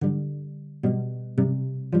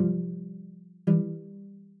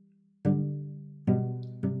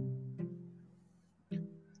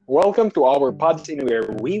Welcome to our podcast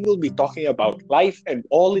where we will be talking about life and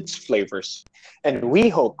all its flavors. And we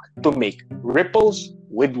hope to make ripples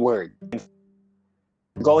with words.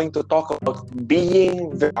 We're going to talk about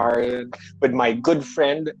being vegetarian with my good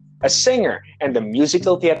friend, a singer and a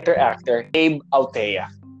musical theater actor, Abe Altea.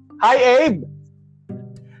 Hi, Abe!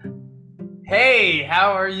 Hey,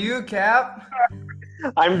 how are you, Cap?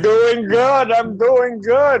 I'm doing good. I'm doing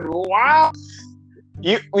good. Wow.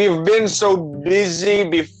 We've been so busy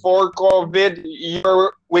before COVID.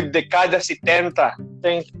 You're with Decada 70.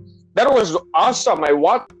 Think that was awesome. I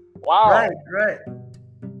watched. Wow. Right.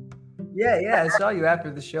 Yeah, I saw you after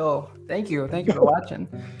the show. Thank you for watching.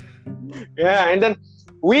 Yeah, and then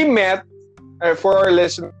we met for our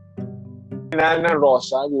listeners, Nana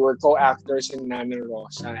Rosa. We were co-actors in Nana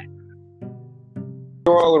Rosa. You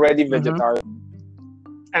were already vegetarian.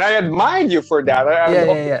 And I admired you for that.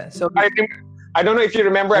 Yeah. So I don't know if you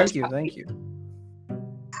remember. Thank you.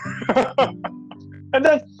 And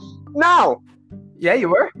then now. Yeah, you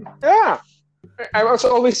were? Yeah. I was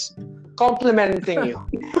always complimenting you.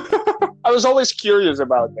 I was always curious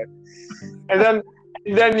about it. And then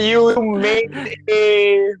you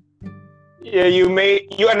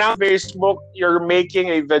announced Facebook you're making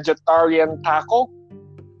a vegetarian taco.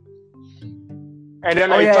 And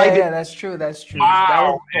then I tried it. Yeah, that's true.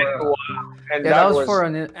 Wow. That was for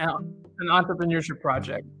an entrepreneurship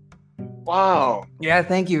project. Wow. Yeah,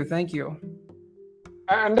 thank you.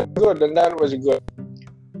 And that was good.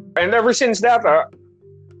 And ever since that,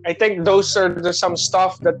 I think those are some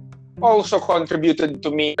stuff that also contributed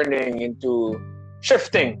to me turning into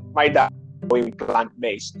shifting my diet going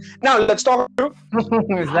plant-based. Now, let's talk.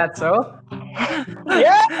 Is that so?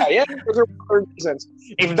 Yeah. Those are other reasons.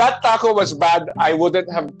 If that taco was bad, I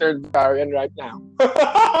wouldn't have turned vegetarian right now.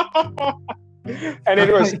 And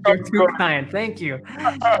it was You're too kind. Thank you.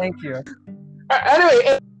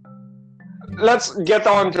 Anyway, let's get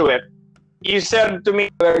on to it. You said to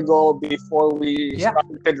me a while ago before we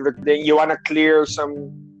started recording, you want to clear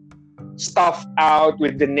some stuff out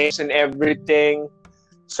with the names and everything.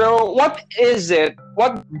 So what is it?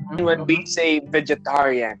 What when we say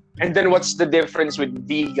vegetarian? And then what's the difference with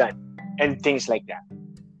vegan and things like that?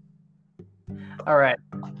 All right.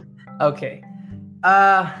 Okay.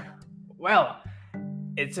 Well,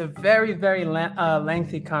 it's a very, very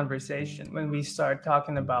lengthy conversation when we start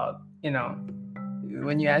talking about,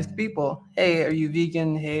 when you ask people, hey, are you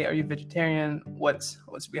vegan? Hey, are you vegetarian? What's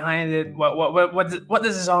behind it? What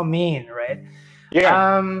does this all mean, right?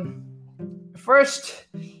 Yeah.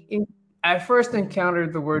 I first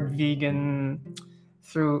encountered the word vegan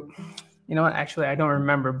through, actually I don't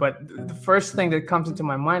remember, but the first thing that comes into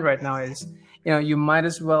my mind right now is, you might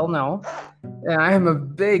as well know, I am a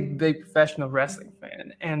big professional wrestling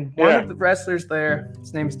fan, and one of the wrestlers there,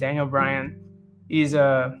 his name is Daniel Bryan. He's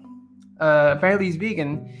apparently he's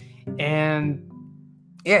vegan, and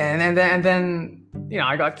then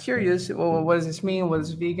I got curious. Well, what does this mean? What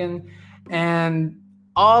is vegan? And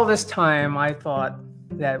all this time, I thought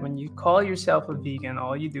that when you call yourself a vegan,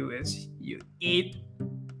 all you do is you eat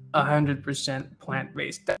 100%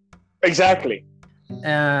 plant-based. Exactly.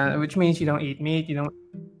 Which means you don't eat meat. You don't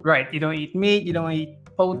eat meat. You don't eat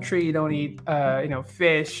poultry. You don't eat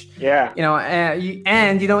fish. Yeah.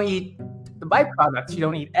 And you don't eat the byproducts. You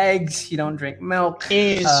don't eat eggs. You don't drink milk.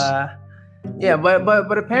 Cheese.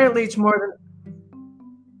 But apparently it's more than.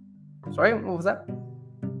 Sorry, what was that?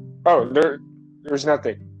 Oh, there's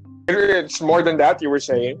nothing. It's more than that, you were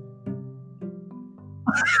saying.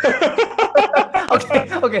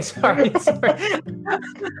 Okay, sorry.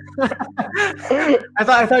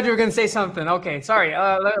 I thought you were gonna say something. Okay, sorry.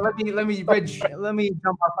 Let me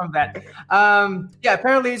jump off from that.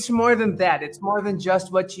 Apparently it's more than that. It's more than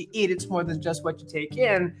just what you eat. It's more than just what you take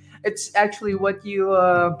in. It's actually what you.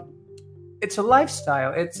 It's a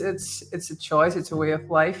lifestyle. It's a choice. It's a way of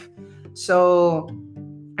life. So,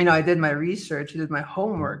 I did my research. I did my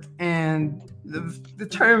homework, and the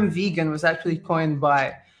term vegan was actually coined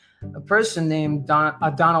by a person named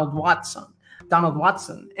Donald Watson,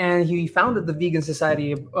 and he founded the Vegan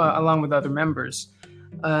Society along with other members.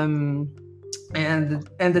 And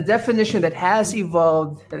the definition that has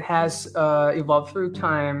evolved through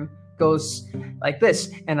time goes like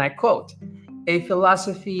this, and I quote: "A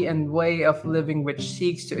philosophy and way of living which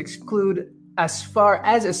seeks to exclude, as far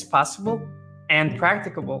as is possible and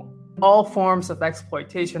practicable, all forms of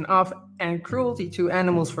exploitation of and cruelty to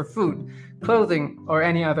animals for food, clothing, or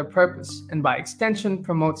any other purpose, and by extension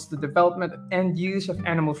promotes the development and use of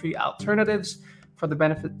animal-free alternatives for the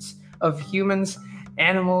benefits of humans,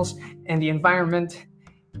 animals, and the environment.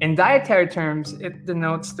 In dietary terms, it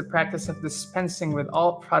denotes the practice of dispensing with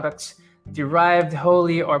all products derived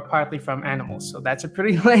wholly or partly from animals. So that's a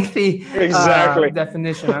pretty lengthy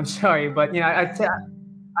definition. I'm sorry, but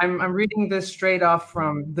I'm reading this straight off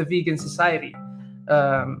from the Vegan Society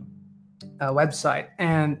website,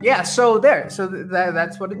 and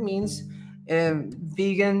that's what it means.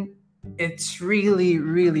 Vegan, it's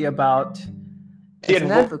really about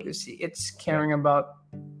an advocacy. It's caring about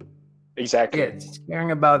it's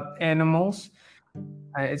caring about animals.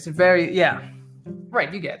 It's very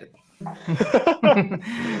right. You get it.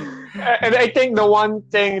 And I think the one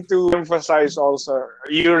thing to emphasize also,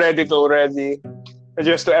 you read it already,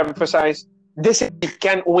 just to emphasize, this, you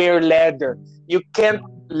can't wear leather. You can't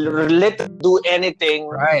do anything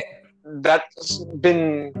that's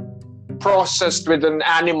been processed with an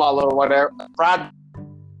animal or whatever, product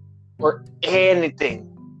or anything.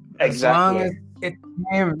 Exactly.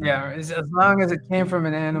 As long as it came from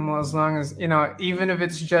an animal, as long as, even if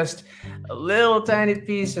it's just a little tiny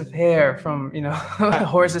piece of hair from, a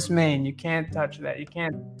horse's mane, you can't touch that. You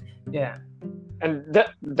can't, And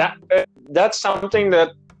that's something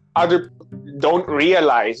that other don't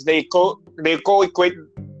realize. They co-equate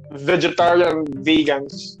vegetarian,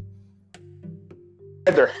 vegans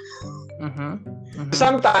together.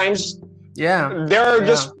 Sometimes there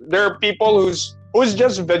are people who's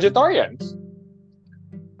just vegetarians.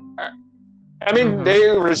 I mean, they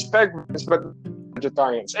respect this, but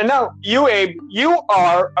vegetarians. And now, you, Abe, you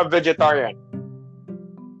are a vegetarian.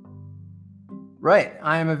 Right,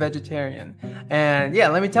 I am a vegetarian. And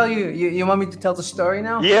let me tell you, you want me to tell the story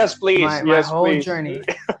now? Yes, please. My whole journey.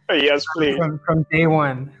 Yes, please. From day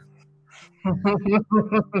one.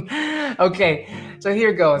 Okay, so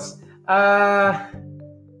here goes.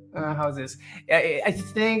 How's this? I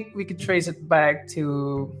think we could trace it back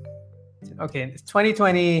to, it's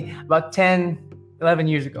 2020, about 11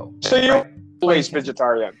 years ago. So you're always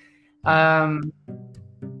vegetarian? No.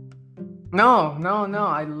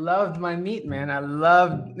 I loved my meat, man. I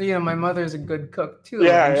loved, my mother is a good cook too.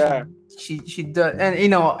 Yeah. She does, and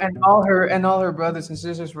and all her brothers and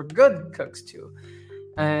sisters were good cooks too.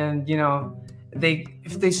 And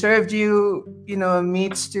if they served you, a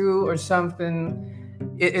meat stew or something,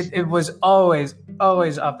 it was always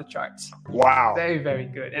off the charts. Wow. Very, very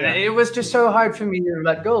good. And it was just so hard for me to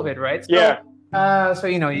let go of it, right? So, so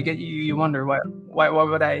you wonder why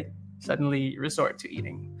would I suddenly resort to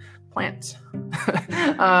eating plants?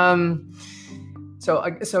 So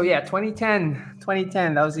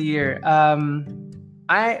 2010, that was the year.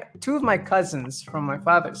 Two of my cousins from my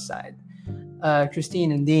father's side,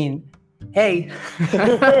 Christine and Dean. Hey,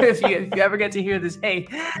 if you ever get to hear this, hey,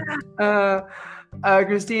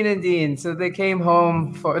 Christine and Dean. So they came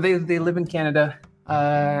home they live in Canada.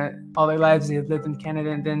 All their lives they have lived in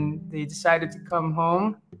Canada, and then they decided to come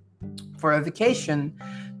home for a vacation.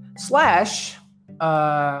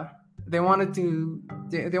 They wanted to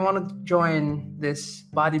join this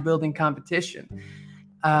bodybuilding competition.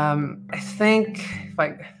 I think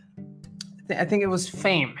it was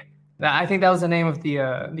Fame. I think that was the name of the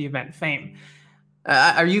event, Fame.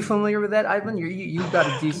 Are you familiar with that, Ivan? You've got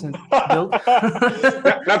a decent build.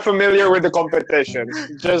 Not familiar with the competition,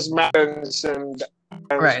 just mountains and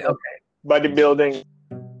right. Okay. Bodybuilding.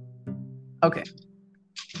 Okay.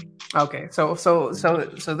 So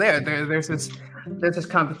there's this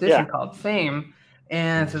competition called Fame,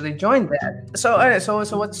 and so they joined that. So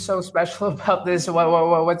what's so special about this?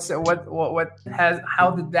 How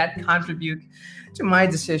did that contribute to my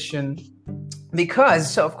decision?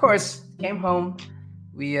 Because of course came home,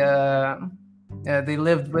 they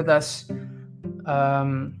lived with us,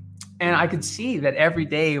 and I could see that every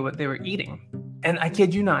day what they were eating, and I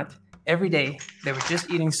kid you not, every day they were just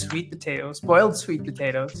eating sweet potatoes, boiled sweet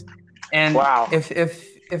potatoes, and if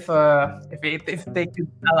they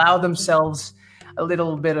could allow themselves a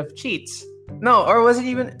little bit of cheats, or was it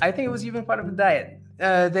even? I think it was even part of the diet.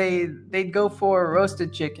 They'd go for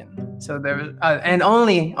roasted chicken. So there was, and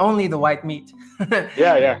only the white meat.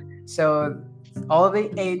 Yeah. So all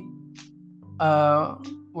they ate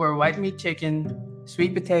were white meat chicken,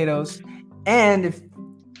 sweet potatoes, and if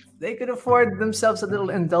they could afford themselves a little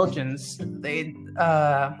indulgence, they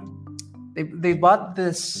bought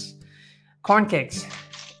this corn cakes.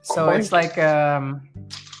 So it's like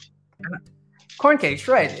corn cakes,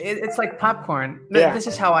 right? It's like popcorn. Yeah. This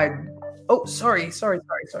is how I. Oh, sorry.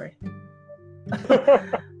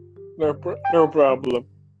 No problem.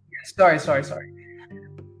 Sorry.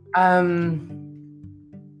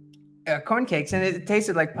 Corn cakes, and it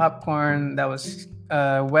tasted like popcorn that was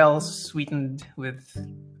well sweetened with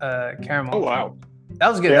caramel. Oh wow, that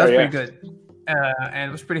was good. That was pretty good, and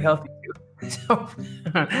it was pretty healthy too. So,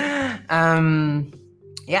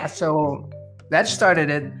 so that started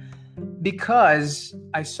it. because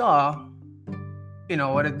I saw,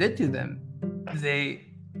 what it did to them. They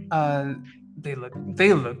look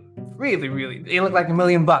really, really. They look like $1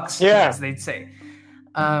 million, as they'd say.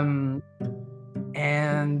 And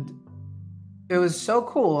it was so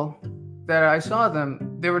cool that I saw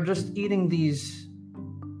them. They were just eating these,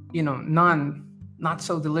 not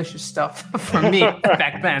so delicious stuff for me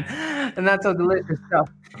back then, and not so delicious stuff.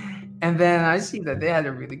 And then I see that they had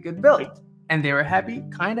a really good build, and they were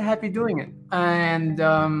kind of happy doing it. And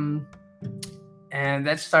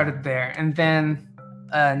that started there. And then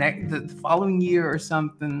the following year or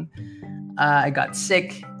something, I got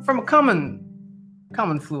sick from a common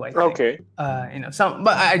flu, I think. Okay.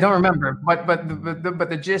 But I don't remember. But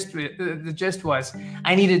the gist was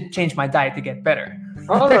I needed to change my diet to get better.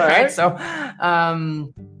 All right. So,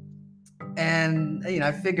 and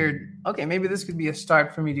I figured, okay, maybe this could be a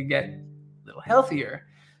start for me to get a little healthier.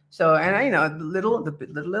 So, and the little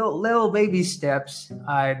baby steps,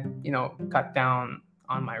 I cut down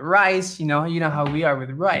on my rice. You know how we are with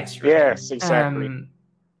rice, right? Yes, exactly.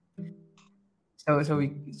 So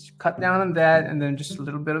we cut down on that, and then just a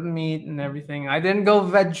little bit of meat and everything. I didn't go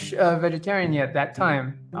vegetarian yet that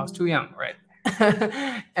time. I was too young, right?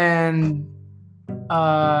 and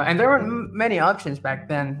there weren't many options back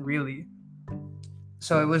then, really.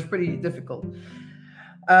 So it was pretty difficult.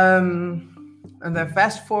 And then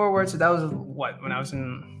fast forward, so that was when I was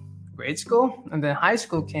in grade school, and then high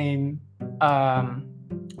school came.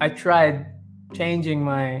 I tried changing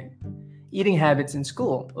my eating habits in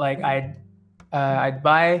school. Like I'd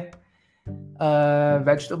buy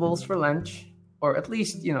vegetables for lunch, or at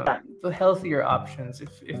least the healthier options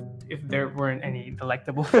if there weren't any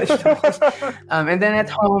delectable vegetables. And then at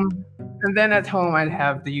home I'd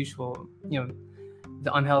have the usual,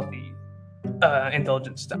 the unhealthy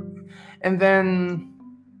indulgent stuff. And then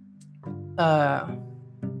but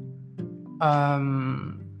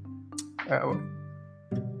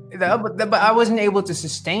I wasn't able to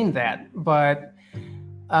sustain that. But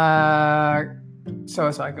so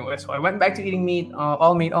I went back to eating meat,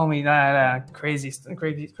 all meat, crazy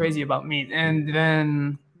about meat. And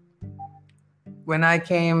then when I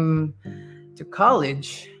came to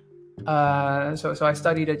college, so I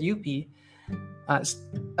studied at UP.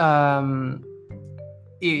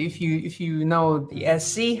 If you know the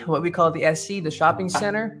SC, what we call the SC, the shopping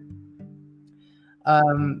center,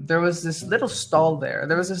 there was this little stall there.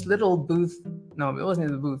 There was this little booth. No, it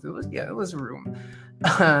wasn't a booth. It was a room.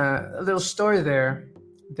 A little store there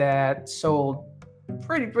that sold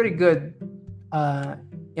pretty good,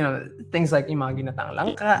 things like yung mga ginataang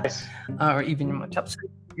langka, or even yung mga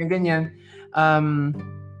chopsticks, yung ganyan. And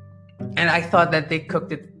I thought that they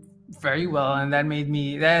cooked it very well, and that made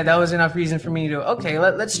me that was enough reason for me to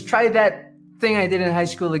let's try that thing I did in high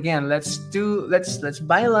school again. Let's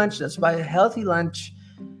buy lunch, let's buy a healthy lunch,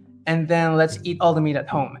 and then let's eat all the meat at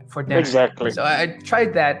home for dinner. Exactly. So I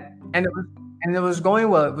tried that, and it was going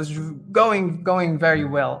well. It was going very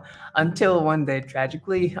well until one day,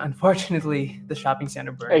 tragically, unfortunately, the shopping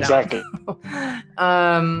center burned down.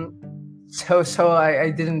 So I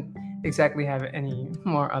didn't exactly have any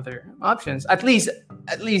more other options. At least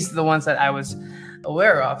the ones that I was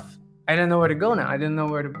aware of. I didn't know where to go now. I didn't know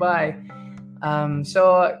where to buy.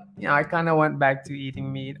 So I kind of went back to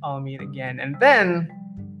eating all meat again. And then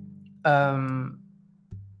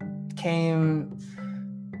came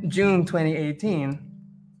June 2018.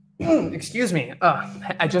 Excuse me.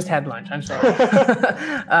 I just had lunch. I'm sorry.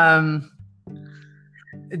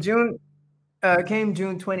 June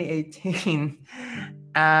 2018.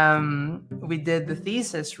 We did the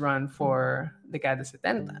thesis run for Dekada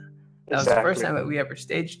 70. That was the first time that we ever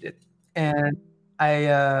staged it. And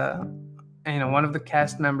one of the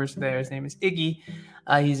cast members there, his name is Iggy.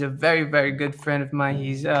 He's a very, very good friend of mine.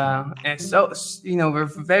 He's and so we're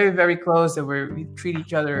very, very close. That we treat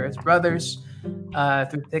each other as brothers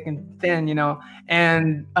through thick and thin.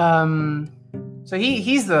 And so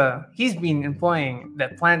he's been employing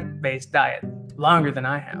that plant-based diet longer than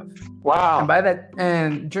I have. Wow.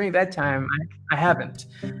 And during that time, I haven't.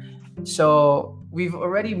 So we've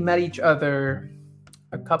already met each other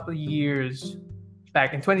a couple of years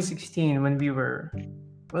back in 2016 when we were.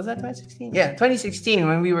 Was that 2016? Yeah, 2016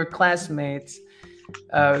 when we were classmates.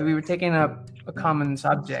 We were taking up a common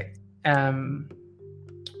subject, and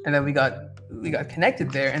then we got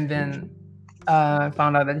connected there, and then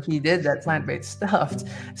found out that he did that plant-based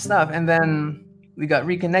stuff, and then we got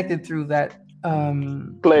reconnected through that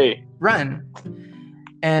play run,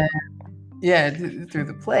 and through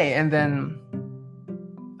the play, and then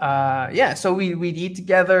so we'd eat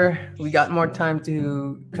together. We got more time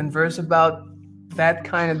to converse about that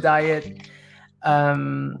kind of diet.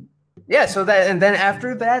 yeah, so that, and then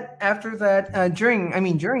after that, during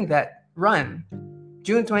that run,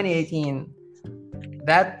 June 2018,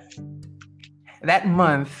 that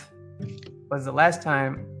month was the last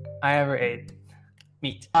time I ever ate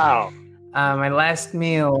meat. Wow. My last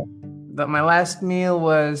meal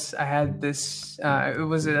was, I had this.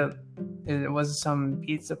 It was some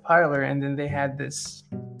pizza parlor, and then they had this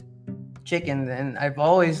chicken, and I've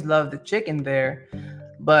always loved the chicken there,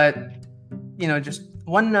 but just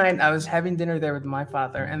one night I was having dinner there with my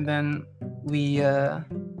father, and then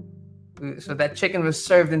so that chicken was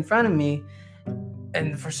served in front of me,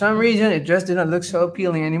 and for some reason it just didn't look so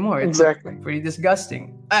appealing anymore. It looked pretty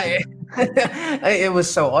disgusting. It was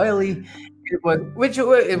so oily. It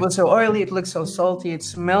was so oily. It looked so salty. It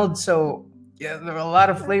smelled so. Yeah, there were a lot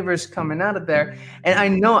of flavors coming out of there, and I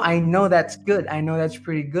know that's good. I know that's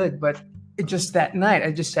pretty good, but it just that night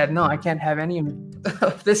I just said no. I can't have any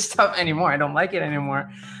of this stuff anymore. I don't like it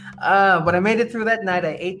anymore. But I made it through that night.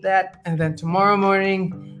 I ate that, and then tomorrow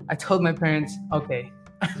morning I told my parents, okay,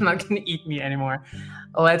 I'm not gonna eat meat anymore.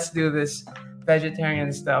 Let's do this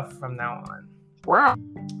vegetarian stuff from now on. Wow.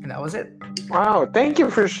 And that was it. Wow. Thank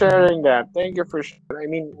you for sharing that. Thank you for sharing. I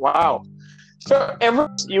mean, wow. So ever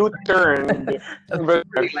since you turned,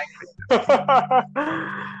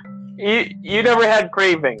 you never had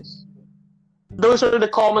cravings. Those are the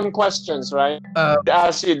common questions, right? They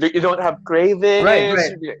ask you, you don't have cravings?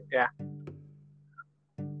 Right. Yeah.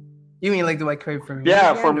 You mean like, do I crave for meat?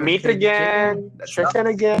 Yeah, again? for meat again, chicken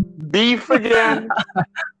again, beef again,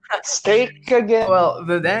 steak again. Well,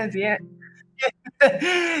 yeah.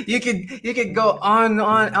 you could go on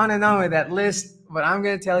and on with that list, but I'm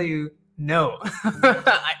gonna tell you, no,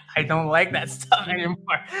 I don't like that stuff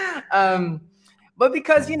anymore. But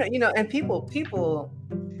because and people,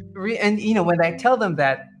 and when I tell them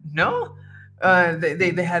that, no,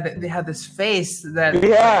 they had this face that,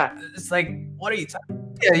 it's like, what are you talking?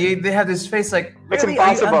 Yeah, they have this face like, really? It's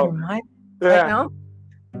impossible. Are you out of your mind right now?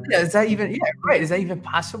 Yeah, is that even? Yeah, right. Is that even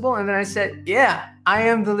possible? And then I said, yeah, I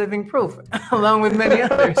am the living proof, along with many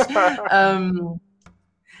others.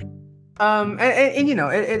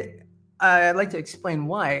 I'd like to explain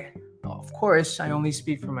why. Of course, I only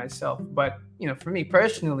speak for myself, but for me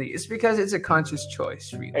personally, it's because it's a conscious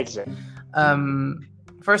choice, really. Exactly.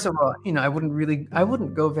 First of all, I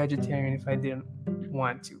wouldn't go vegetarian if I didn't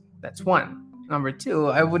want to. That's one. Number two,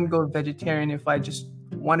 I wouldn't go vegetarian if I just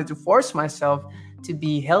wanted to force myself to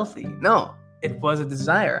be healthy. No, it was a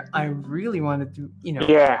desire. I really wanted to,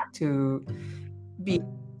 to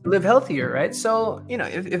live healthier, right? So,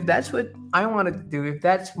 if that's what I wanted to do, if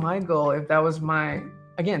that's my goal, if that was my,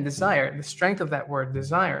 again, desire, the strength of that word,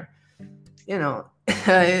 desire,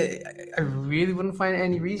 I really wouldn't find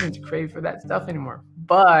any reason to crave for that stuff anymore.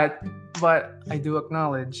 But I do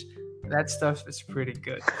acknowledge that stuff is pretty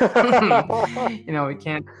good. We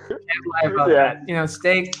can't lie about that.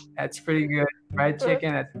 Steak, that's pretty good. Fried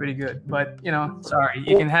chicken, that's pretty good. But sorry,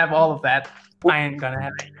 you can have all of that. I ain't gonna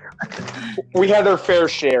have it. We had our fair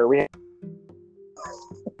share.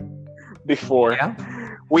 Before. Yeah.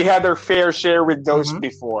 We had our fair share with those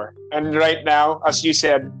before, and right now, as you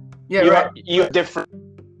said, you're different.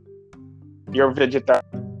 You're vegetarian.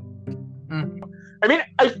 I mean,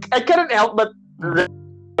 I couldn't help but.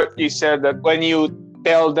 You said that when you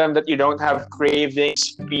tell them that you don't have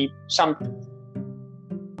cravings, some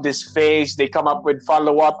this phase they come up with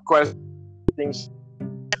follow-up questions.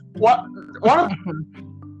 One of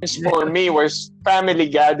the for me was family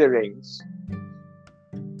gatherings,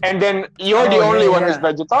 and then you're the only one who's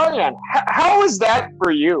vegetarian. How is that for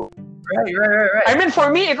you? Right. I mean, for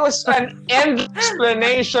me, it was an endless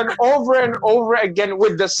explanation over and over again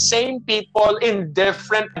with the same people in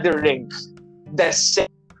different gatherings. The same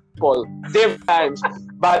people, different times,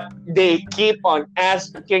 but they keep on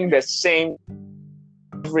asking the same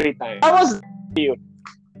every time. How was that for you?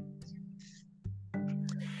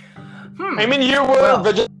 I mean, you were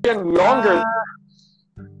vegetarian longer.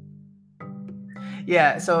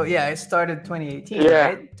 I started 2018,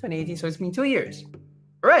 right? 2018, so it's been 2 years.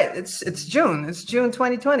 Right, it's June. It's June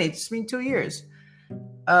 2020. It's been 2 years.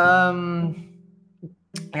 How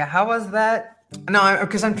was that? No,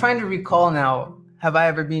 because I'm trying to recall now. Have I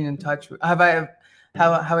ever been in touch with?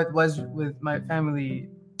 How it was with my family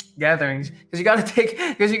gatherings? Because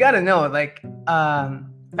you gotta know, like,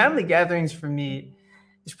 family gatherings for me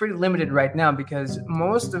is pretty limited right now because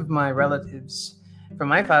most of my relatives from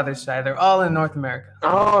my father's side, they're all in North America.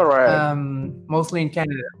 All right. Mostly in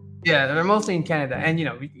Canada. Yeah, they're mostly in Canada, and you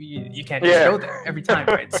can't just go there every time,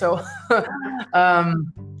 right? So,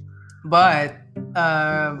 but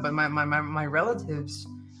my relatives,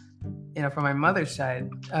 from my mother's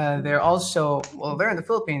side, they're in the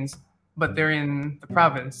Philippines. but they're in the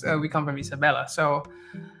province. We come from Isabela, so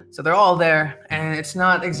they're all there, and it's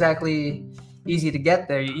not exactly easy to get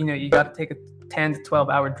there. You know, you got to take a 10 to 12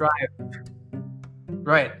 hour drive.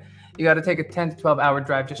 Right, you got to take a 10 to 12 hour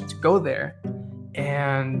drive just to go there,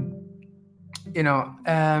 and you know,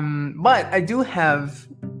 but I do have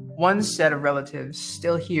one set of relatives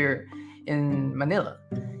still here in Manila,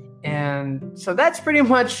 and so that's pretty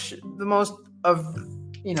much the most of,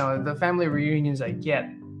 you know, the family reunions I get.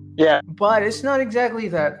 Yeah. But it's not exactly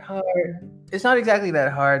that hard. It's not exactly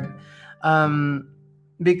that hard,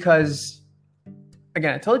 because,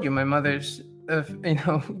 again, I told you my mother's, you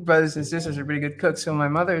know, brothers and sisters are pretty good cooks. So my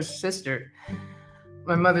mother's sister,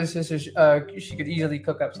 she could easily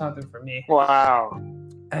cook up something for me. Wow.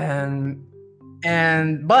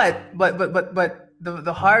 And but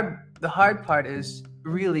the hard part is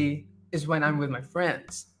when I'm with my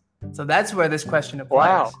friends. So that's where this question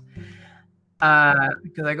applies. Wow.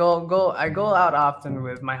 Because I go out often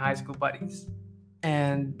with my high school buddies,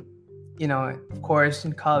 and you know, of course,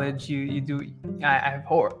 in college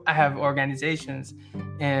I have organizations,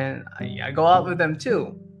 and I go out with them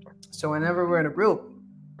too. So whenever we're in a group,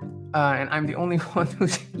 and I'm the only one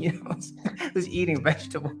who's eating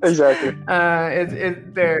vegetables. Exactly.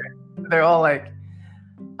 They're all like,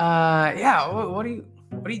 yeah, what are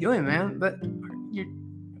you doing, man? But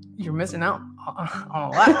you're missing out on a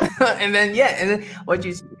lot. and then what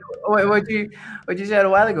you said a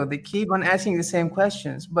while ago, they keep on asking the same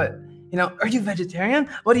questions. But you know, are you vegetarian?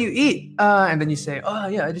 What do you eat? And then you say, oh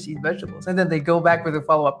yeah, I just eat vegetables. And then they go back with a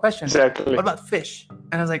follow-up question. Exactly. What about fish?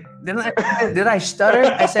 And I was like, did I stutter?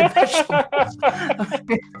 I said vegetables.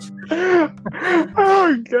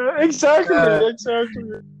 Oh god! Exactly.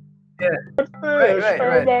 Yeah.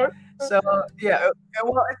 Right. So yeah,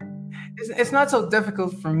 well, it's not so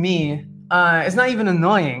difficult for me. It's not even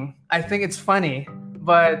annoying. I think it's funny,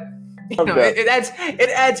 but you know, it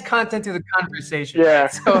adds content to the conversation. Yeah.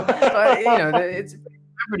 So you know, it's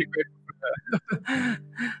pretty grateful for that.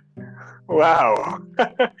 Wow.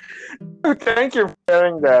 Thank you for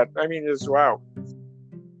sharing that. I mean, it's wow.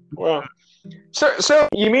 Well, so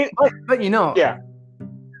you mean? But you know. Yeah.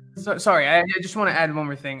 So sorry, I just want to add one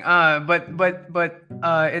more thing. But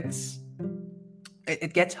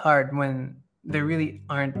it gets hard when there really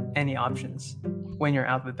aren't any options when you're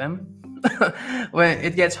out with them. When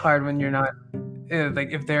it gets hard when you're not,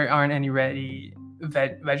 like, if there aren't any ready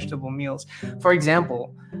vegetable meals. For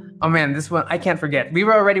example, oh man, this one I can't forget. We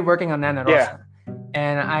were already working on Nana Rosa,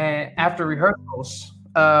 and after rehearsals,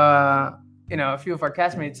 you know, a few of our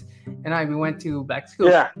castmates and we went to Black Scoop.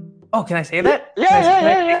 Yeah. Oh, can I say that?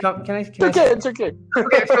 Yeah. Can I? It's okay.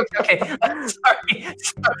 Okay. Sorry.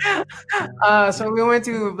 So we went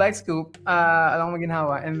to Black Scoop, along with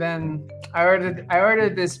Ginhawa, and then I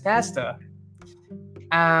ordered this pasta,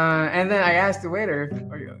 and then I asked the waiter,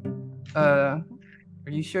 "Are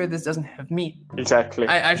you sure this doesn't have meat?" Exactly.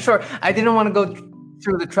 I didn't want to go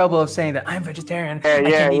through the trouble of saying that I'm vegetarian. I can't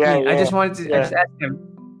eat meat. I just wanted to. I just asked him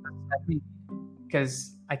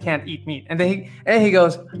because I can't eat meat, and then he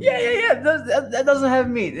goes, yeah, that doesn't have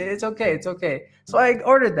meat. It's okay. So I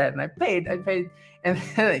ordered that, and I paid, and then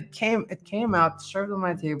it came out, served on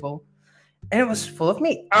my table, and it was full of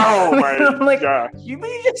meat. Oh my god! You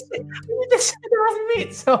just said there was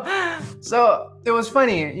meat. So it was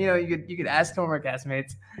funny. You know, you could ask some of our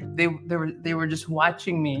castmates. They were just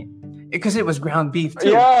watching me because it was ground beef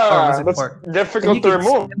too. Yeah, or was it that's pork? difficult to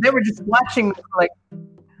remove. They were just watching me for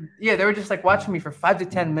they were just like watching me for 5 to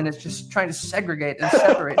 10 minutes, just trying to segregate and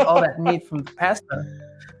separate all that meat from the pasta.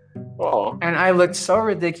 Oh. And I looked so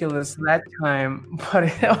ridiculous that time, but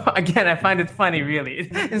again, I find it funny, really.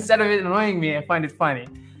 Instead of it annoying me, I find it funny.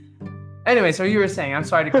 Anyway, so you were saying, I'm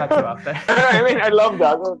sorry to cut you off there. I mean, I love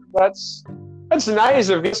that. That's nice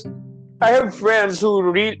of you. I have friends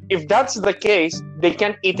who if that's the case, they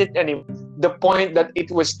can't eat it anymore. The point that it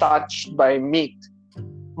was touched by meat,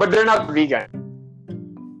 but they're not vegan,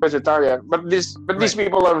 vegetarian. But these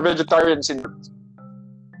people are vegetarians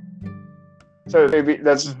so maybe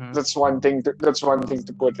that's one thing to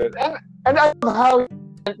put it. And I love how you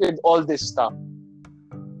went with all this stuff.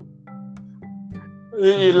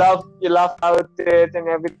 You laugh about it and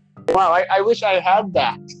everything. Wow, I wish I had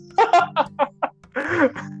that.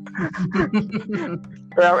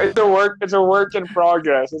 Well, it's a work in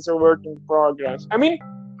progress. I mean,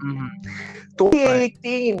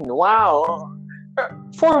 2018. Wow.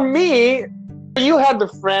 For me, you had a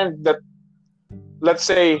friend that, let's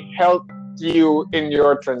say, helped you in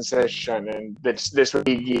your transition, and this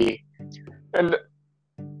Wiggy, and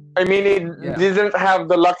I mean, it didn't have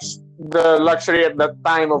the luxury at that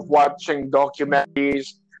time of watching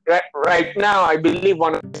documentaries, right now, I believe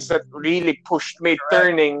one of the things that really pushed me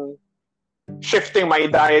shifting my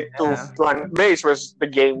diet to plant-based was the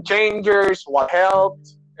Game Changers, What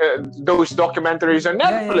Helped, those documentaries on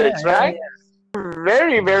Netflix, right?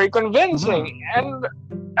 Very, very convincing. And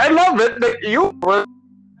I love it that you were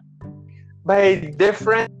by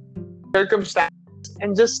different circumstances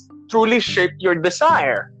and just truly shape your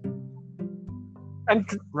desire. And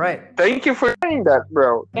thank you for sharing that,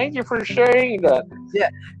 bro. Thank you for sharing that. Yeah.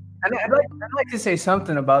 And I'd like to say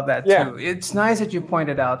something about that too. It's nice that you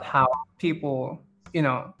pointed out how people,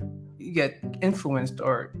 get influenced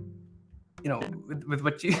or, with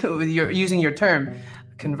what with your using your term,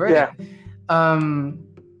 converted.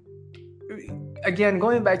 Again,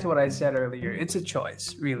 going back to what I said earlier, it's a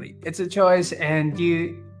choice, really. It's a choice, and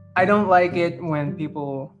I don't like it when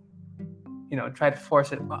people, try to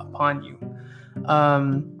force it upon you.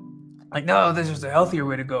 Like, no, this is the healthier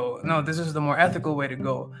way to go. No, this is the more ethical way to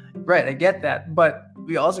go. Right, I get that, but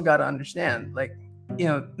we also got to understand, like,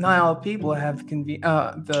 not all people have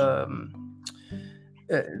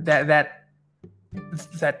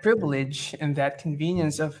that privilege and that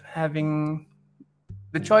convenience of having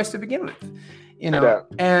the choice to begin with,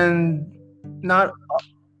 and not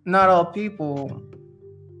all people.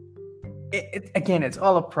 Again, it's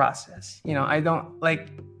all a process. I don't like,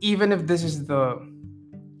 even if this is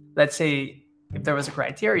let's say if there was a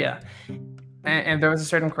criteria and there was a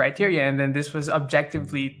certain criteria and then this was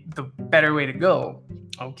objectively the better way to go.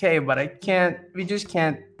 Okay, but we just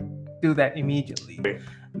can't do that immediately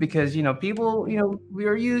because, people, we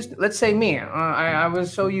are used, let's say me, I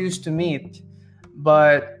was so used to meat,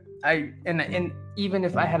 but and even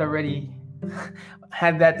if I had already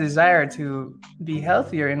had that desire to be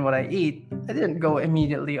healthier in what I eat, I didn't go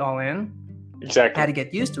immediately all in. Exactly. I had to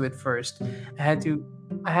get used to it first. I had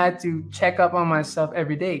to check up on myself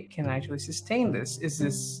every day. Can I actually sustain this? Is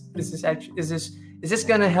this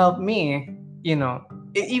going to help me?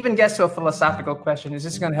 It even gets to a philosophical question. Is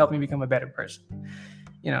this going to help me become a better person?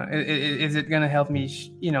 Is it going to help me?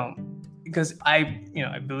 Because I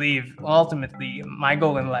believe ultimately my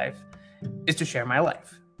goal in life is to share my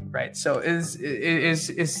life, right? So is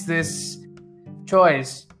this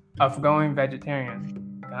choice of going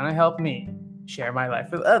vegetarian gonna help me share my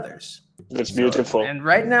life with others? That's beautiful. And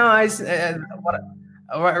right now,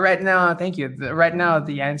 thank you. Right now,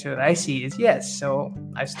 the answer that I see is yes. So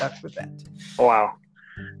I stuck with that. Wow,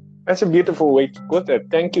 that's a beautiful way to put it.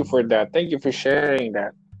 Thank you for that. Thank you for sharing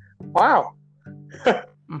that. Wow.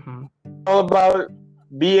 All about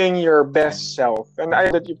being your best self, and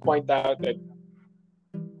I that you point out that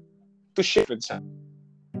to shift with self.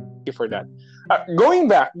 Thank you for that. Going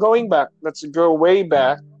back. Let's go way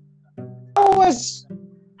back.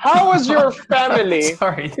 How was your family?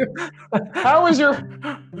 Sorry. How was your?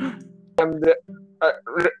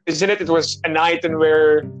 Isn't it? It was a night in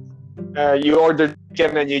where you ordered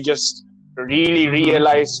chicken and you just really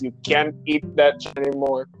realized you can't eat that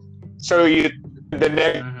anymore. So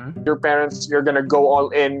your parents, you're gonna go all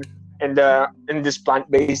in this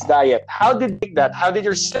plant-based diet. How did you take that? How did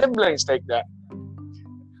your siblings take that?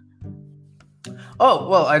 Oh,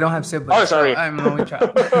 well, I don't have siblings. Oh, sorry. So I'm an only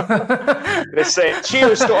child. Let's say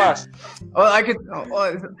cheers to us. Well, I could.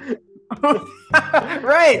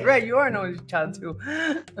 Right. You are an only child too.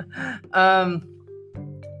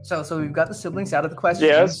 So we've got the siblings out of the question.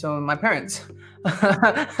 Yes. So my parents,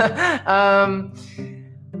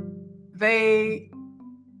 they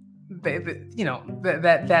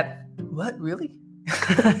that what really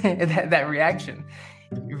that reaction.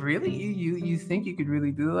 Really, you think you could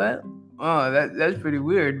really do that? Oh, that's pretty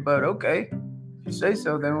weird, but okay. If you say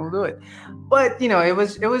so, then we'll do it. But it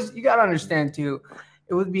was you gotta understand too,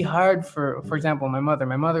 it would be hard for example, my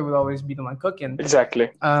mother would always be the one cooking.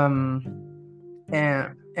 Exactly.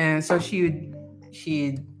 And so she'd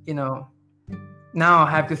now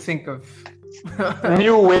have to think of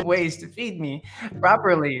new ways to feed me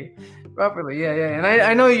properly. Yeah. And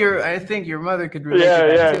I know I think your mother could relate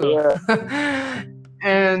to that too. Yeah.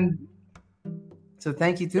 And so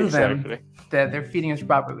thank you to them that they're feeding us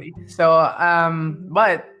properly. So,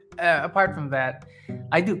 but apart from that,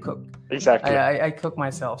 I do cook. Exactly. I cook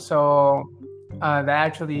myself. So that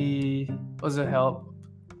actually was a help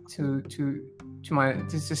to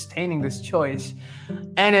sustaining this choice.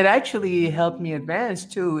 And it actually helped me advance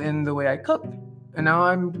too in the way I cook. And now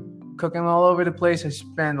I'm cooking all over the place. I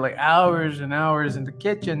spend like hours and hours in the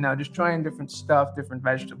kitchen now, just trying different stuff, different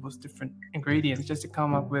vegetables, different ingredients, just to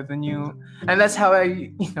come up with a new. And that's how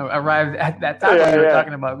I, arrived at that topic we were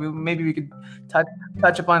talking about. Maybe we could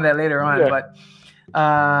touch upon that later on, but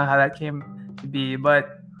how that came to be.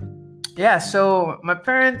 But yeah, so my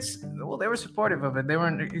parents, well, they were supportive of it. They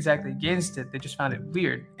weren't exactly against it. They just found it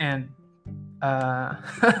weird. And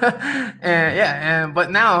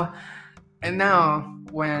but now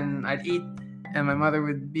when I'd eat and my mother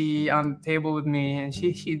would be on the table with me and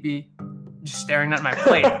she'd be just staring at my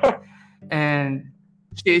plate and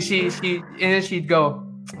she'd go,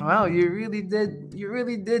 "Wow, you really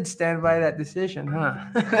did stand by that decision, huh?"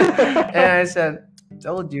 And I said, I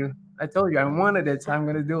told you I wanted it, so I'm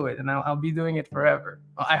gonna do it, and I'll be doing it forever.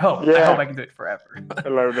 Well, I hope I can do it forever. I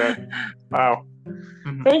love that. Wow.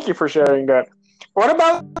 Mm-hmm. Thank you for sharing that. What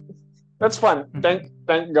about? That's fun. Thank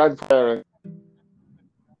God for parents.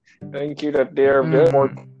 Thank you that they're very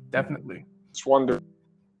more. Definitely. It's wonderful.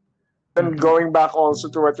 And going back also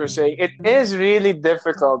to what you're saying, it is really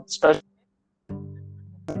difficult, especially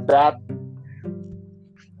that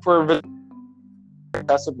for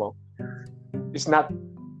accessible. It's not.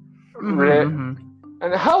 And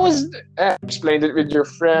how was explained it with your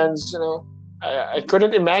friends? You know, I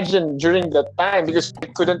couldn't imagine during that time because I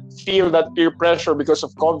couldn't feel that peer pressure because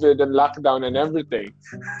of COVID and lockdown and everything.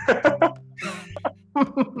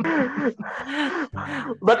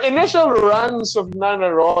 But initial runs of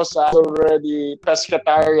Nana Rosa, already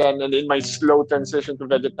pescatarian and in my slow transition to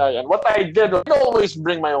vegetarian. What I did was I always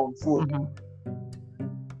bring my own food. You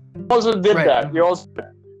also did that. You also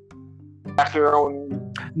pack your own.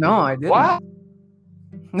 No, I didn't. What?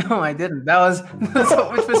 No, I didn't. That was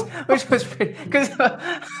which was pretty, because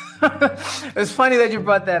it was funny that you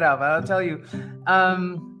brought that up. I'll tell you.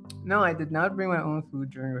 No, I did not bring my own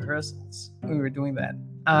food during rehearsals. We were doing that.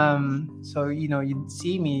 So you'd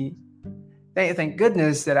see me. Thank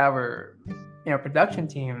goodness that our production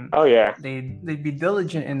team. Oh yeah. They'd be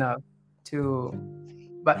diligent enough to.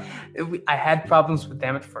 But I had problems with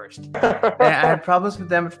them at first.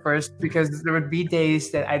 Because there would be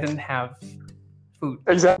days that I didn't have food.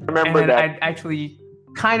 Exactly. Remember that. I'd actually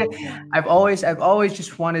I've always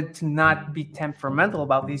just wanted to not be temperamental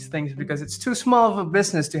about these things because it's too small of a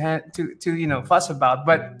business to fuss about.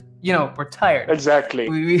 But we're tired. Exactly.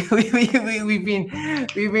 We've been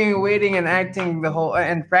waiting and acting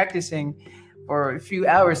and practicing for a few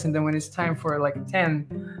hours, and then when it's time for like a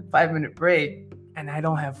 5-minute break and I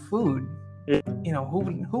don't have food, who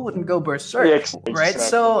wouldn't go berserk, right?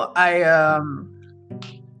 So I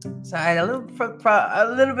had a little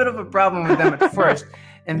bit of a problem with them at first,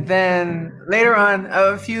 and then later on,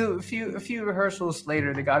 a few rehearsals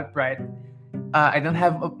later, they got it right. I don't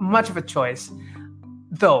have much of a choice,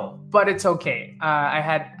 though, but it's okay.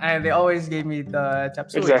 They always gave me the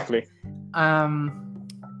chop suey. Exactly.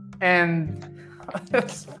 And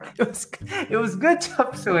it was good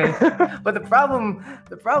chop suey, but the problem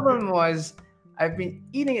was I've been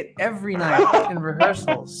eating it every night in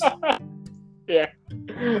rehearsals. Yeah.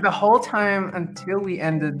 The whole time until we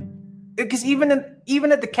ended, because even at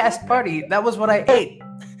the cast party, that was what I ate.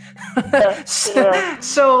 So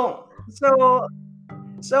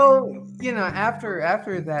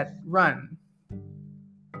after that run,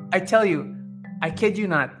 I tell you, I kid you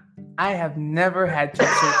not, I have never had chop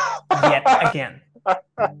suey yet again.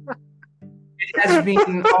 It has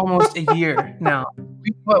been almost a year now.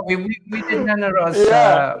 We did Nana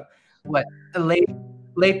Rosa, late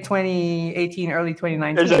 2018, early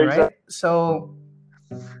 2019, exactly. Right? So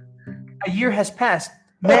a year has passed.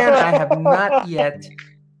 Man, I have not yet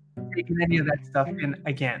taken any of that stuff in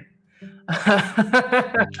again.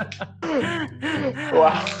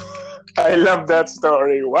 Wow. I love that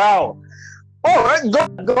story. Wow. Oh,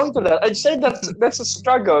 going to that, I'd say that's a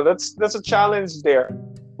struggle. That's a challenge there.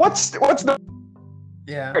 What's the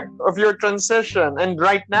of your transition and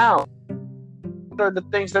right now? What are the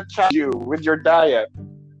things that challenge you with your diet?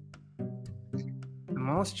 The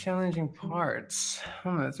most challenging parts.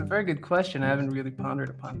 That's a very good question. I haven't really pondered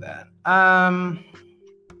upon that. I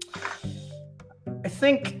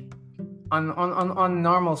think on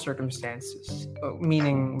normal circumstances,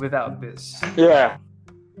 meaning without this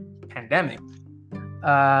pandemic,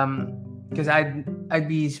 because I'd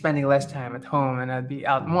be spending less time at home and I'd be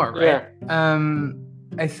out more, right? Yeah.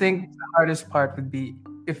 I think the hardest part would be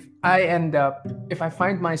if I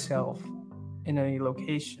find myself in a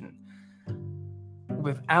location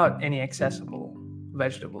without any accessible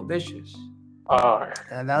vegetable dishes.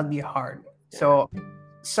 That would be hard. Yeah.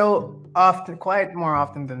 So often, quite more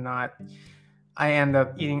often than not, I end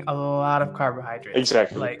up eating a lot of carbohydrates.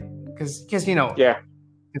 Exactly. Like, because there's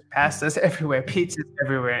pastas everywhere, pizzas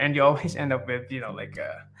everywhere, and you always end up with like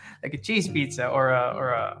a cheese pizza or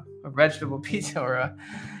a vegetable pizza or a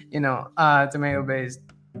tomato-based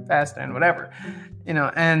pasta and whatever,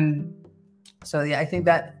 and so I think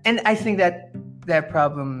that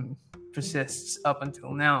problem persists up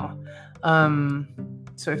until now.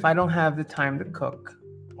 so if I don't have the time to cook,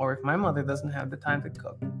 or if my mother doesn't have the time to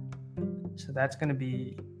cook, so that's going to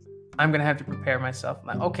be, I'm going to have to prepare myself.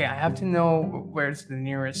 Like, okay, I have to know where's the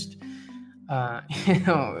nearest, right,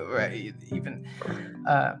 even,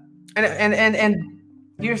 and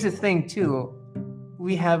here's the thing too,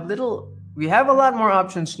 we have a lot more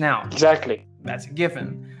options now. Exactly. That's a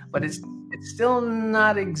given, but it's still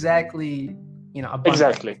not exactly, abundant.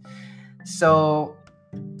 Exactly. So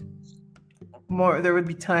there would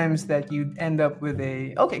be times that you'd end up with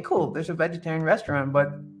okay, cool, there's a vegetarian restaurant,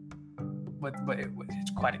 but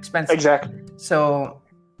it's quite expensive. Exactly. So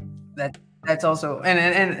that's also,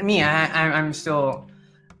 and me, I'm still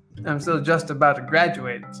just about to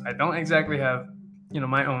graduate. So I don't exactly have,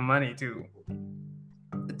 my own money to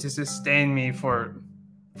sustain me for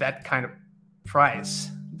that kind of price,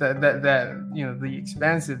 that the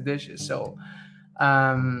expensive dishes. So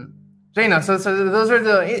so those are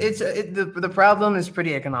the problem is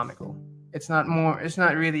pretty economical. It's not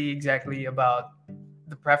really exactly about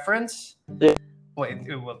the preference. Yeah.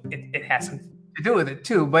 Well, it has something to do with it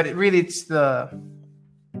too, but it's the,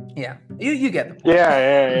 you get the point.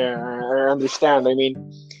 Yeah, I understand. I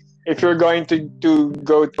mean, if you're going to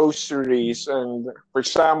go to groceries and, for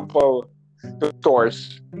example, the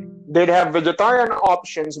stores, they'd have vegetarian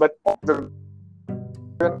options, but all the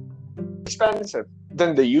expensive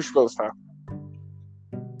than the usual stuff.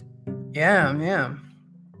 Yeah.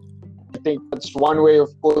 I think that's one way of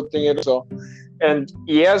putting it. So, and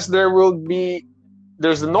yes, there's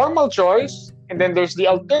the normal choice, and then there's the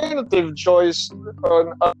alternative choice,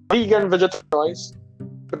 a vegan vegetarian choice.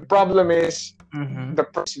 The problem is the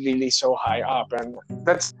price is really so high up, and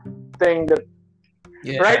that's the thing that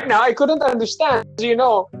right now I couldn't understand.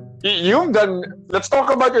 You've done. Let's talk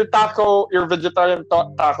about your vegetarian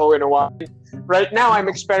taco in a while. Right now, I'm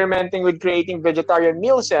experimenting with creating vegetarian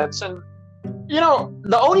meal sets, and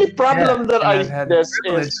the only problem that I have this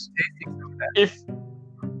is if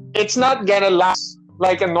it's not gonna last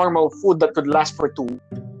like a normal food that could last for 2 weeks.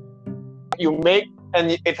 You make,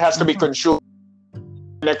 and it has to be consumed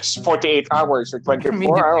next 48 hours or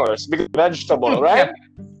 24 hours because vegetable, right?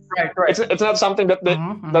 Yeah. Right. It's not something that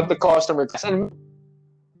the customer gets. And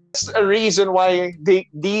that's a reason why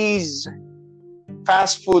these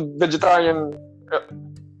fast food vegetarian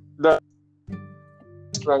the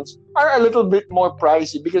restaurants are a little bit more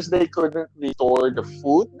pricey because they couldn't store the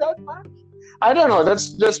food that much. I don't know. That's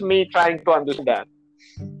just me trying to understand.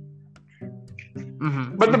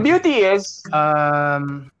 But the beauty is,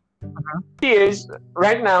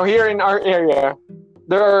 right now here in our area,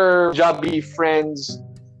 there are Jollibee friends,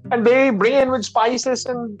 and they bring in with spices,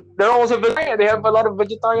 and they're also vegetarian. They have a lot of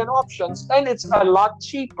vegetarian options, and it's a lot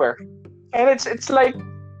cheaper. And it's like,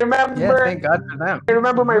 remember? Thank God for them. I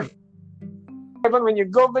remember when you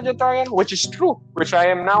go vegetarian, which is true, which I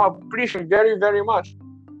am now appreciating very, very much.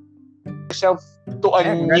 Yourself to a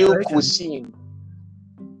new cuisine.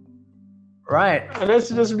 Right. And it's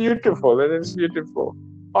just beautiful.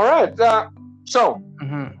 All right. So,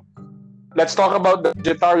 let's talk about the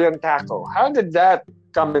vegetarian taco. How did that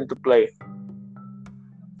come into play?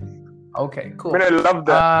 Okay, cool. I mean, I love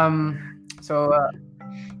that. So,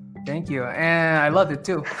 thank you. And I loved it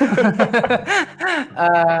too.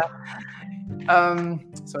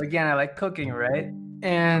 So again, I like cooking, right?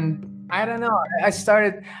 And I don't know.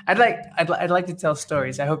 I'd like to tell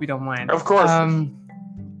stories. I hope you don't mind. Of course.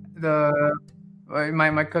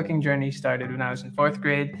 My cooking journey started when I was in 4th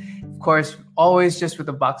grade. Of course, always just with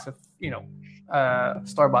a box of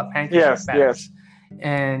store-bought pancakes. Yes.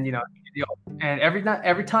 And and every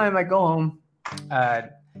time I go home,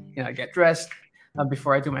 I get dressed.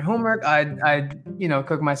 Before I do my homework, I'd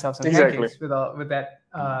cook myself some pancakes with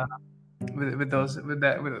those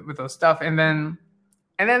stuff, and then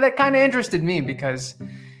that kind of interested me because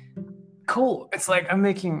cool, it's like I'm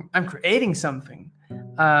creating something,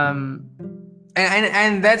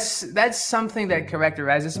 and that's something that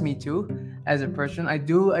characterizes me too as a person. I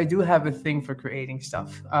do have a thing for creating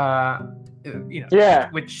stuff,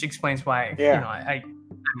 which explains why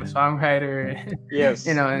I'm a songwriter, yes,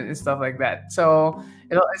 and stuff like that. So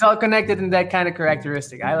it's all connected in that kind of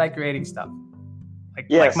characteristic. I like creating stuff. Like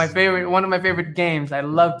one of my favorite games. I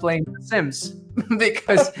love playing The Sims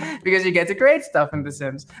because you get to create stuff in The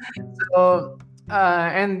Sims. So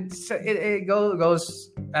it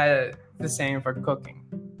goes the same for cooking.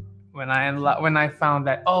 When I found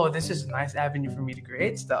that, this is a nice avenue for me to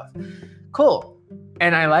create stuff, cool,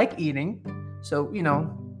 and I like eating, so 2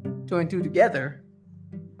 and 2 together,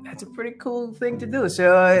 that's a pretty cool thing to do.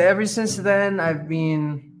 So ever since then, I've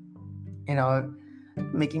been,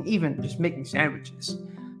 making sandwiches.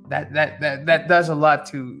 that does a lot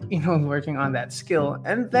to, working on that skill.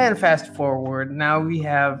 And then fast forward, now we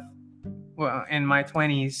have, well, in my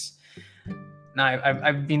 20s, now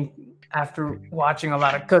I've been, after watching a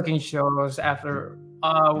lot of cooking shows, after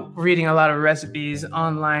reading a lot of recipes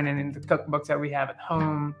online and in the cookbooks that we have at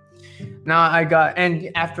home. Now and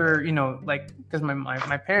after, because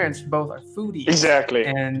my parents both are foodies. Exactly.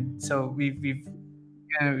 And so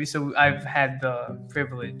so I've had the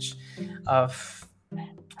privilege of,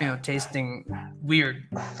 tasting weird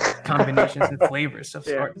combinations and flavors of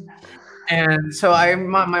sorts. And so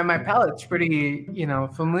my palate's pretty,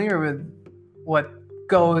 familiar with what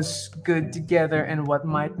goes good together and what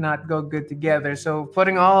might not go good together. So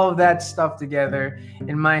putting all of that stuff together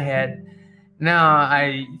in my head, now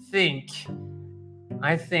I think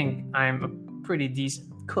I'm a pretty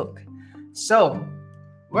decent cook. So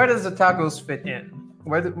where does the tacos fit in?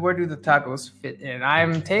 Where do the tacos fit in?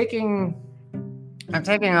 I'm taking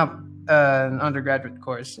up an undergraduate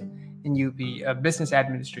course in UP, business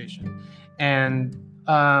administration, and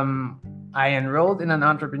I enrolled in an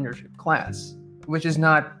entrepreneurship class, which is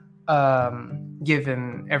not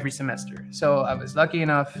given every semester. So I was lucky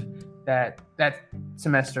enough that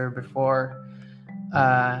semester before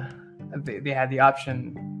they had the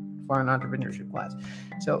option for an entrepreneurship class.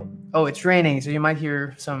 So, it's raining, so you might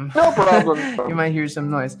hear some. No problem. You might hear some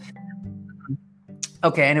noise.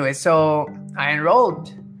 Okay. Anyway, so I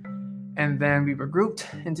enrolled, and then we were grouped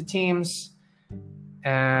into teams.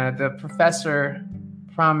 And the professor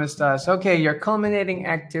promised us, okay, your culminating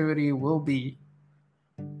activity will be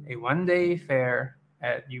a one-day fair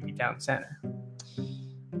at UP Town Center.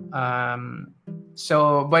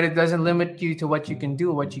 But it doesn't limit you to what you can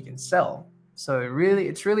do, what you can sell. So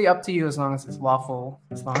it's really up to you, as long as it's lawful,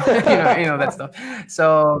 as long as, that stuff.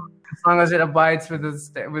 So as long as it abides with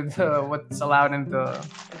what's allowed in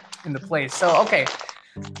the place. So okay,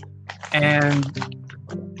 and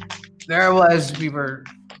there was, we were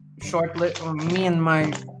me and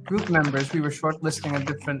my group members, we were shortlisting a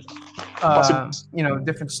different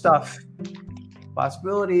different stuff,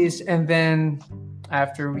 possibilities, and then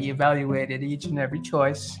after we evaluated each and every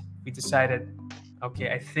choice, we decided,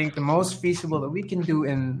 okay, I think the most feasible that we can do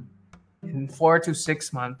in 4 to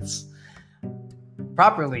 6 months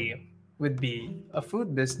properly would be a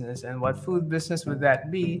food business. And what food business would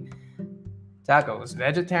that be? Tacos,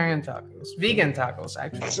 vegetarian tacos, vegan tacos,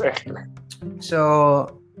 actually.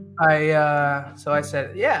 So I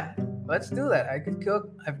said, yeah, let's do that. I could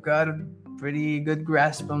cook. I've got a pretty good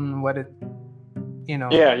grasp on what it,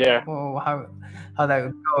 how that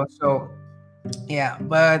would go. So yeah,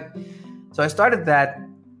 so I started that,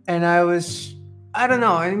 and I don't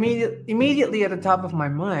know, immediately at the top of my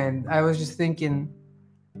mind, I was just thinking,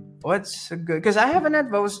 what's a good, because I have an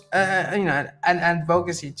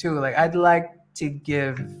advocacy too. Like, I'd like to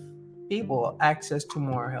give people access to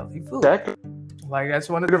more healthy food. Exactly. Like, that's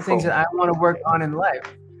one of the things that I want to work on in life.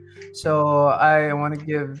 So I want to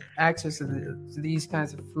give access to these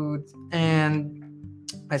kinds of foods, and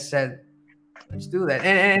I said, let's do that.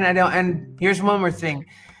 And here's one more thing.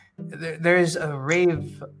 There's a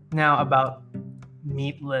rave now about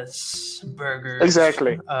meatless burgers.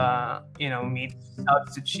 Exactly. Meat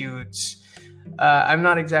substitutes. I'm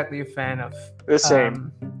not exactly a fan of the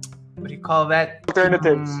same. What do you call that?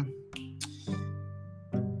 Alternatives.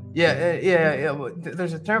 Yeah.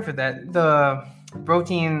 There's a term for that. The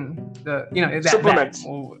protein. Supplements.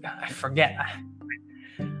 I forget.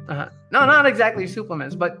 No, not exactly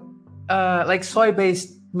supplements, but like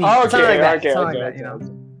soy-based meat. Something like that.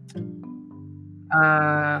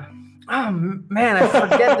 Oh man, I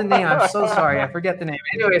forget the name. I'm so sorry. I forget the name.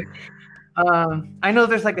 Anyway, I know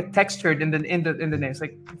there's like a textured in the name. It's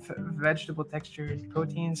like vegetable textured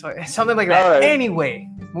protein, so something like that. Right. Anyway,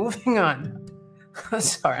 moving on.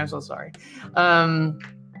 Sorry, I'm so sorry. I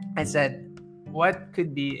said, what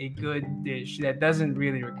could be a good dish that doesn't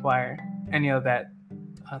really require any of that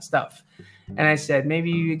stuff? And I said,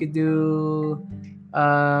 maybe we could do.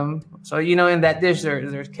 So in that dish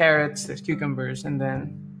there's carrots, there's cucumbers, and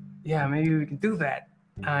then maybe we can do that,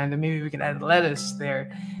 and then maybe we can add lettuce there,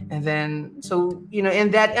 and then so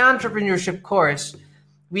in that entrepreneurship course,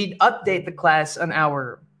 we'd update the class on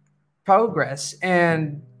our progress.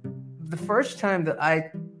 And the first time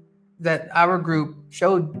that our group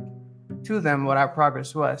showed to them what our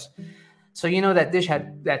progress was, so that dish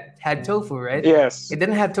had tofu, right? Yes. It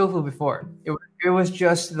didn't have tofu before. It was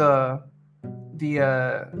just the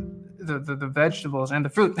vegetables and the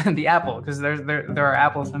fruit and the apple, because there are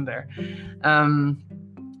apples in there.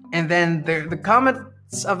 And then the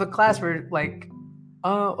comments of the class were like,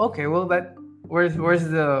 oh, okay, well, where's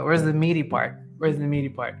the meaty part? Where's the meaty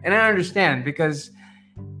part? And I understand, because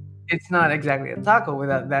it's not exactly a taco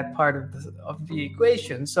without that part of the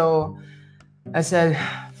equation. So I said,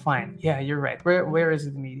 fine, yeah, you're right. Where is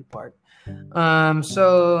the meaty part?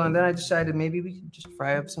 So and then I decided maybe we could just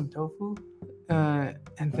fry up some tofu,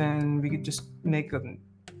 and then we could just make a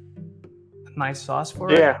nice sauce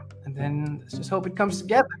for it, and then let's just hope it comes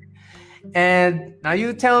together. And now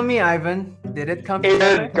you tell me, Ivan, did it come together?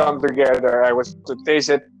 It did come together. I was to taste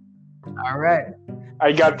it. All right.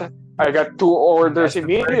 I got 2 orders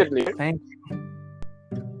immediately. Thank you.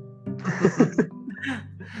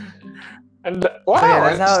 And wow,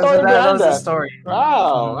 so yeah, that was the story.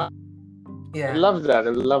 Wow. Yeah. I love that.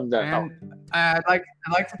 And I'd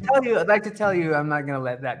like to tell you I'm not gonna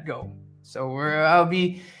let that go. So I'll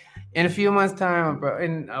be in a few months' time.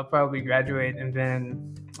 I'll probably graduate, and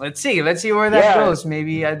then let's see where that goes.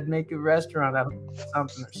 Maybe I'd make a restaurant out of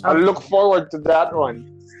something or something. I look forward to that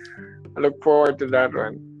one.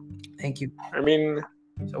 Thank you. I mean,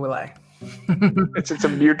 so will I. it's a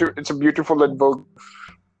beautiful advocacy.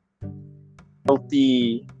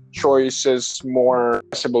 Healthy choices more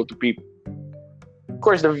accessible to people. Of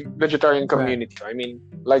course, the vegetarian community. Right. I mean,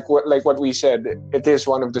 like what we said, it is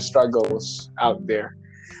one of the struggles out there.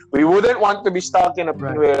 We wouldn't want to be stuck in a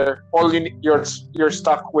place where all you're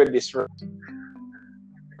stuck with is.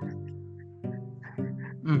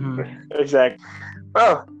 Mm-hmm. Exactly.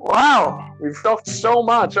 Well, wow, we've talked so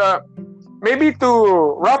much. Maybe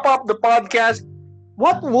to wrap up the podcast,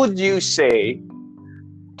 what would you say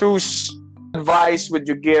advice would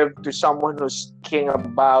you give to someone who's thinking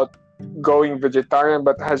about going vegetarian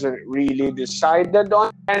but hasn't really decided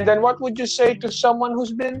on? And then what would you say to someone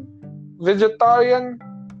who's been vegetarian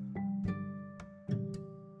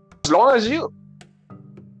as long as you?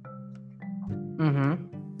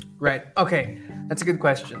 Right. Okay. That's a good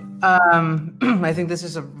question. I think this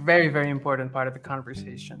is a very, very important part of the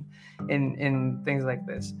conversation in things like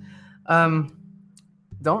this.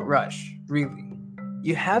 Don't rush, really.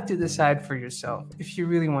 You have to decide for yourself if you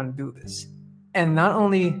really want to do this. And not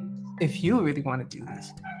only if you really want to do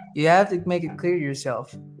this, you have to make it clear to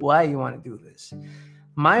yourself why you want to do this.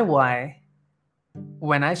 My why,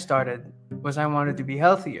 when I started, was I wanted to be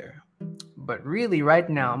healthier. But really, right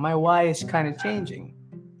now, my why is kind of changing,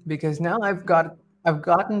 because now I've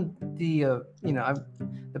gotten the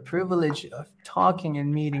the privilege of talking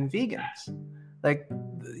and meeting vegans. Like,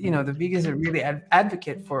 the vegans that really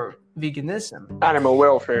advocate for veganism, animal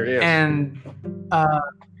welfare, yes.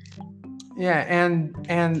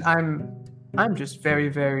 And I'm just very,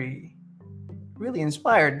 very really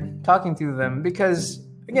inspired talking to them, because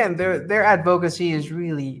again, their advocacy is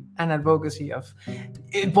really an advocacy of,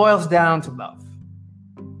 it boils down to love.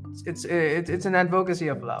 It's an advocacy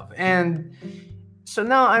of love. And so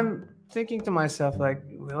now I'm thinking to myself, like,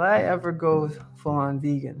 will I ever go full on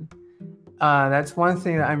vegan? That's one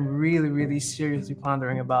thing that I'm really, really seriously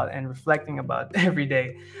pondering about and reflecting about every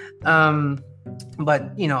day.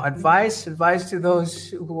 But advice to those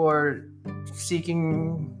who are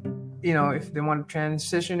seeking, if they want to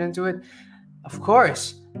transition into it, of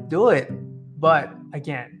course, do it. But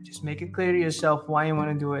again, just make it clear to yourself why you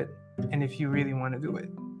want to do it, and if you really want to do it.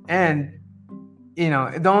 And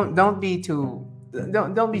don't be too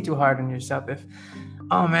hard on yourself. If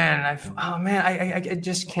I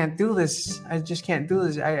just can't do this. I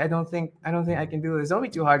don't think I can do this. Don't be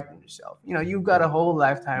too hard on yourself. You've got a whole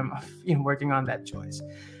lifetime of working on that choice.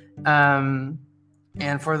 And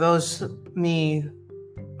for those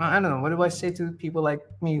I don't know, what do I say to people like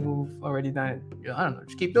me who've already done it? I don't know,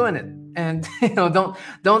 just keep doing it. And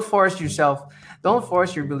don't force yourself. Don't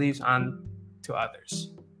force your beliefs on to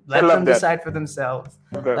others. Let them decide for themselves.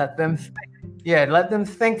 Let them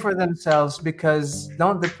think for themselves, because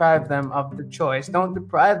don't deprive them of the choice. Don't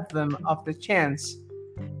deprive them of the chance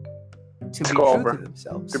to be true to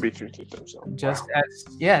themselves. To be true to themselves. Just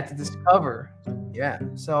to discover. Yeah.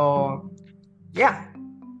 So, yeah.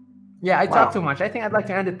 Yeah, I talked too much. I think I'd like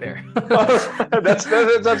to end it there.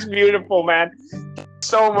 That's beautiful, man.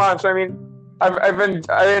 So much. I mean,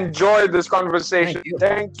 I enjoyed this conversation.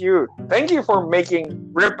 Thank you for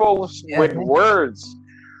making ripples with words.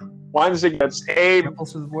 Once again, that's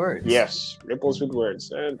ripples with words. Yes, ripples with words,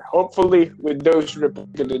 and hopefully, with those ripples,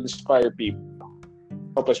 we can inspire people.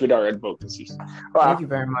 Help us with our advocacies. Thank you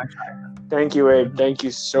very much. Thank you, Abe. Thank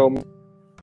you so much.